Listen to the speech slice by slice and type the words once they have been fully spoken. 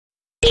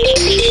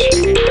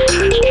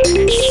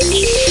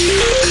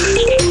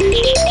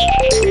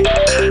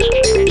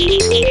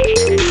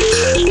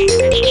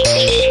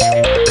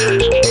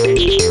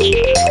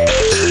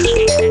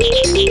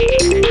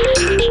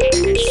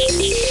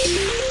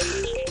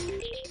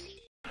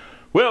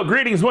Well,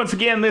 greetings once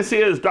again. This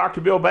is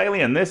Dr. Bill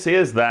Bailey, and this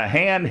is the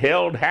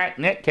Handheld Hack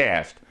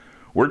Netcast.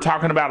 We're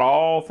talking about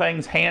all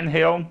things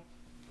handheld,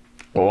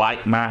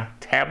 like my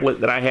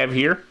tablet that I have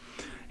here.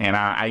 And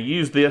I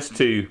use this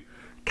to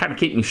kind of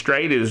keep me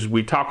straight as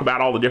we talk about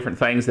all the different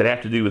things that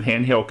have to do with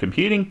handheld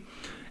computing.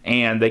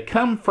 And they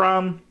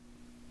come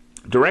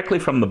directly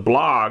from the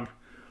blog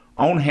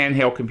on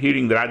handheld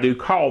computing that I do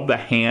called the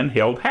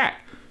Handheld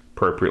Hack,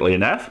 appropriately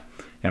enough.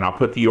 And I'll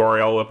put the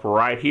URL up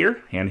right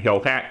here,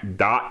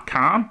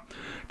 handheldhack.com.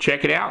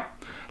 Check it out.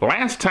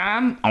 Last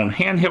time on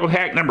Handheld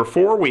Hack number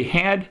 4, we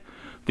had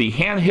the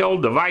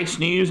handheld device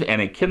news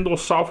and a Kindle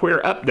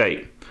software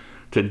update.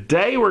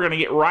 Today we're going to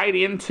get right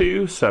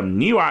into some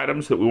new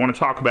items that we want to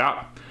talk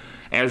about.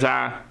 As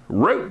I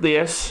wrote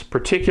this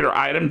particular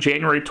item,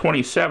 January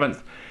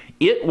 27th,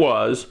 it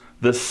was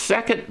the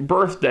second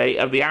birthday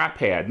of the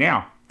iPad.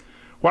 Now,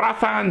 what I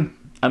find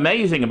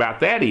amazing about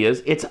that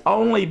is it's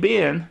only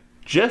been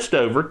just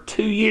over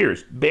 2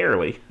 years,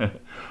 barely,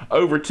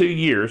 over 2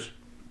 years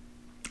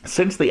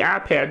since the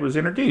iPad was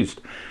introduced.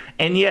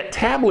 And yet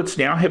tablets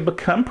now have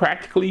become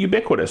practically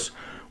ubiquitous.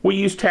 We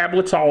use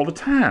tablets all the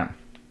time.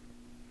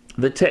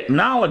 The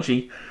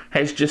technology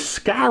has just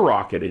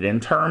skyrocketed in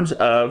terms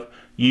of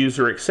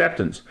user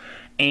acceptance.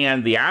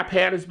 And the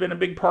iPad has been a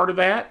big part of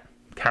that,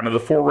 kind of the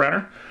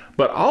forerunner.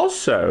 But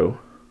also,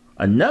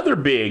 another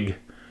big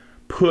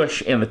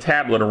push in the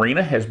tablet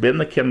arena has been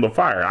the Kindle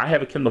Fire. I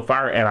have a Kindle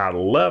Fire and I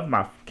love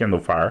my Kindle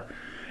Fire.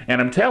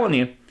 And I'm telling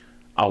you,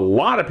 a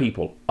lot of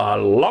people, a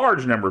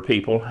large number of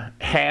people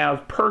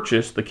have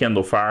purchased the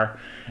Kindle Fire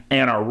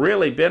and are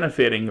really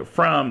benefiting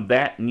from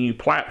that new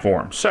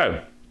platform.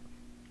 So,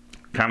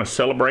 kind of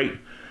celebrate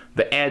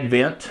the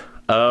advent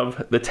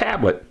of the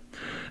tablet.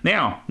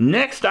 Now,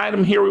 next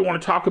item here we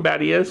want to talk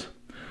about is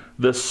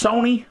the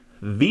Sony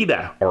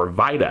Vita, or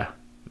Vita,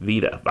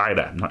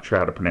 I'm not sure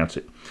how to pronounce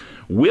it.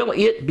 Will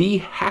it be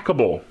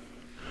hackable?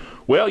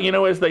 Well, you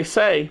know, as they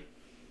say,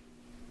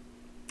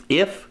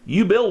 if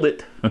you build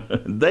it,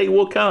 they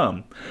will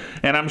come.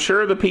 And I'm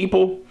sure the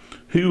people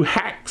who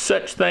hack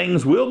such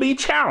things will be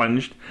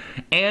challenged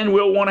and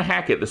will want to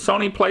hack it. The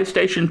Sony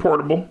PlayStation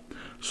Portable,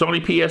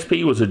 Sony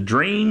PSP, was a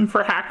dream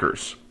for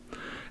hackers,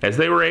 as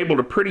they were able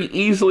to pretty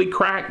easily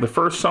crack the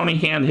first Sony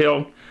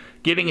handheld,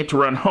 getting it to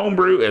run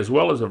homebrew as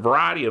well as a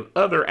variety of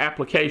other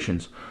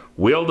applications.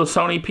 Will the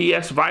Sony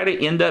PS Vita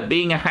end up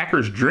being a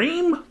hacker's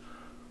dream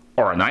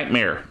or a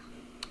nightmare?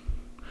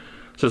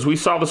 Since we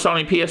saw the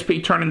Sony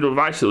PSP turn into a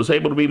device that was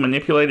able to be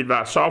manipulated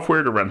via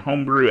software to run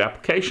homebrew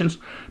applications,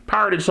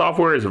 pirated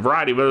software is a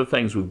variety of other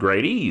things with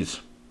great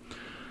ease.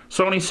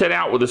 Sony set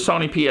out with the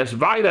Sony PS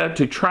Vita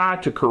to try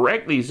to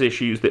correct these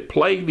issues that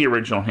plagued the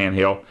original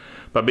handheld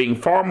by being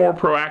far more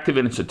proactive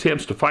in its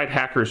attempts to fight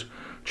hackers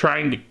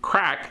trying to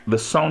crack the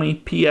Sony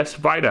PS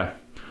Vita.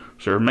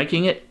 So they're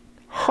making it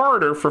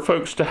harder for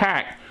folks to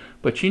hack,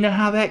 but you know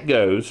how that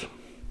goes.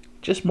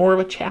 Just more of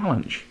a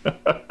challenge.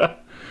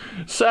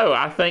 So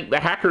I think the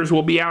hackers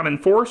will be out in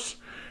force,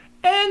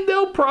 and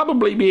they'll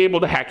probably be able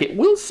to hack it.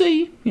 We'll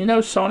see. You know,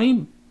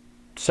 Sony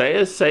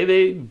say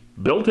they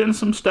built in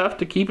some stuff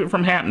to keep it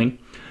from happening,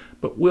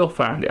 but we'll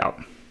find out.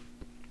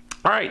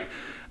 All right,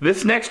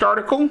 this next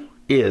article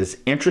is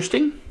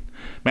interesting.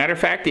 Matter of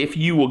fact, if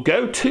you will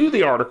go to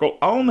the article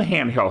on the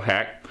Handheld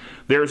Hack,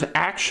 there's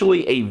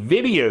actually a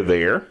video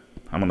there.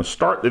 I'm going to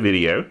start the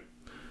video.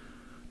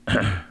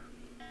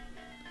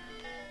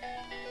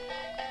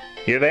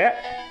 Hear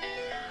that?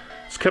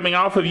 It's coming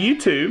off of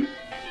YouTube.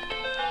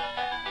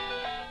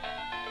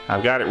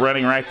 I've got it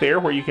running right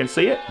there where you can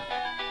see it.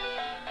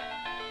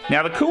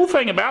 Now, the cool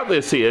thing about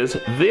this is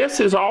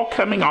all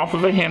coming off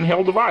of a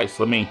handheld device.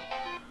 Let me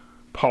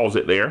pause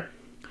it there.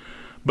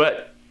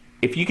 But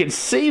if you can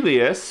see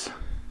this,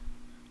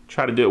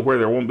 try to do it where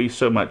there won't be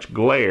so much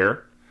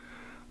glare.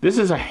 This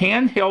is a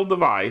handheld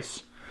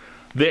device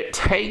that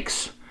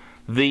takes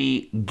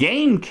the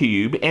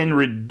GameCube and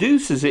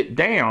reduces it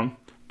down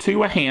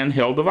to a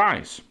handheld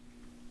device.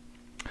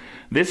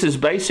 This is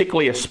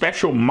basically a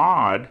special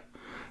mod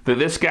that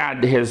this guy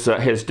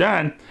has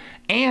done,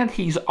 and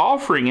he's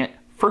offering it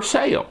for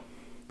sale.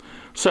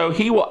 So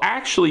he will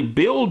actually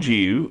build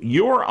you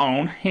your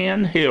own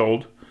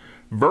handheld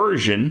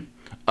version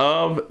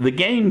of the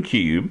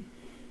GameCube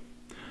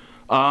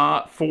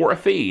for a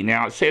fee.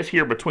 Now, it says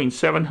here between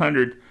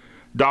 $700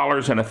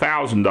 and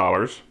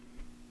 $1,000.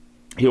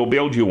 He'll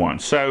build you one.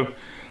 So,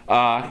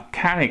 kind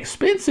of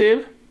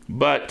expensive,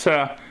 but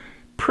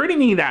pretty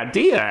neat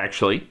idea,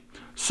 actually.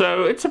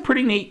 So, it's a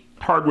pretty neat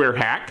hardware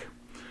hack.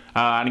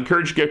 I'd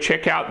encourage you to go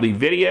check out the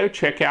video,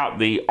 check out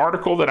the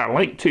article that I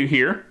linked to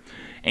here,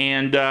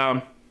 and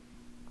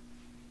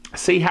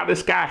see how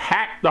this guy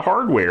hacked the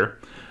hardware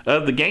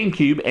of the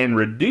GameCube and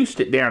reduced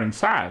it down in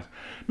size.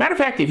 Matter of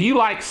fact, if you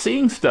like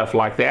seeing stuff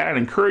like that, I'd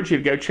encourage you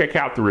to go check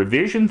out the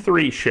Revision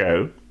 3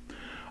 show.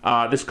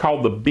 This is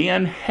called the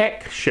Ben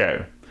Heck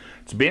Show.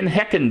 It's Ben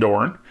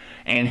Heckendorn,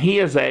 and he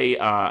is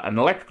an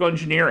electrical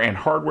engineer and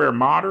hardware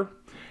modder,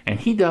 and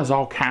he does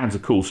all kinds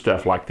of cool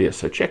stuff like this.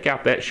 So check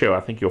out that show. I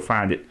think you'll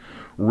find it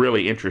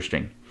really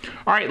interesting.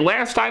 All right,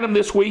 last item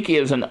this week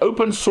is an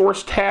open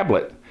source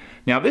tablet.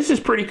 Now, this is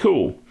pretty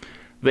cool.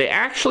 They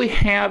actually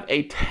have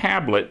a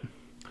tablet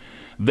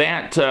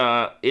that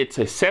it's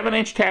a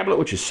 7-inch tablet,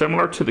 which is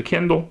similar to the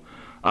Kindle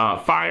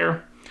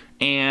Fire.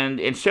 And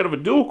instead of a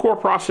dual-core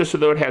processor,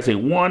 though, it has a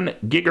 1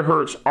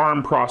 gigahertz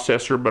ARM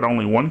processor, but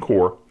only one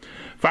core.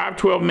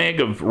 512 meg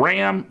of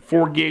RAM,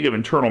 4 gig of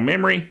internal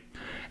memory,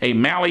 a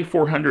Mali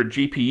 400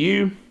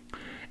 GPU,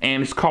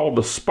 and it's called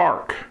the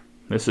Spark.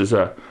 This is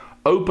a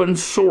open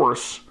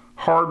source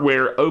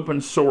hardware,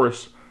 open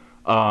source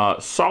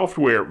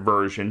software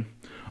version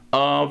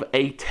of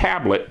a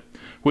tablet,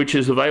 which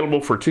is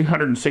available for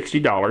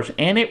 $260,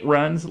 and it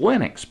runs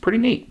Linux. Pretty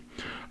neat.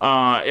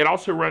 It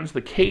also runs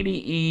the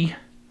KDE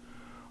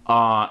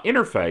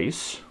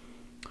interface,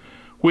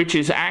 which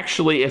is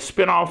actually a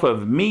spinoff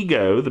of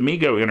MeeGo, the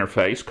MeeGo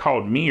interface,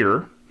 called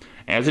Mir,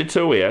 as its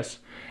OS,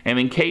 and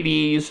then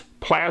KDE's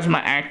Plasma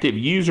Active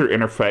User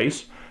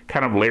Interface,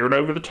 kind of layered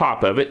over the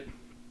top of it.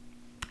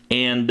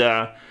 And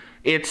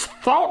it's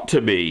thought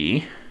to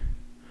be,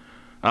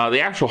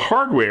 the actual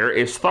hardware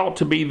is thought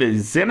to be the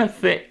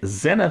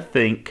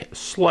Zenithink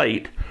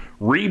Slate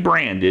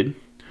rebranded,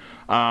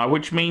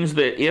 which means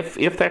that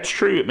if that's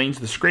true, it means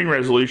the screen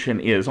resolution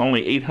is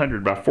only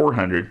 800 by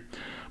 400,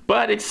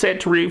 but it's set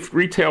to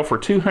retail for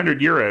 200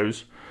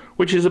 euros,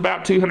 which is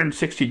about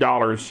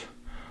 $260,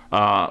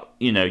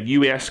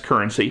 US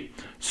currency.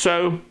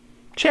 So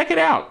check it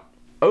out.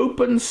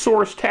 Open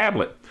source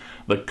tablet.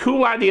 The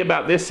cool idea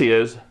about this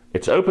is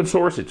it's open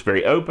source, it's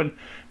very open,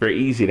 very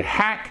easy to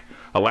hack,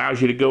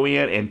 allows you to go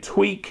in and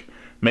tweak,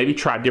 maybe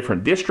try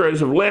different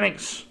distros of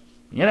Linux,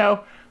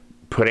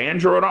 put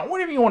Android on,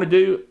 whatever you want to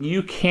do,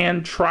 you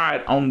can try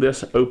it on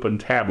this open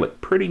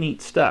tablet. Pretty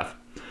neat stuff.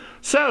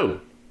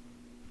 So,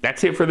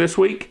 that's it for this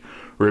week.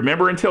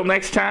 Remember, until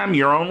next time,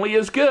 you're only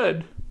as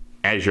good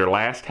as your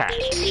last hack.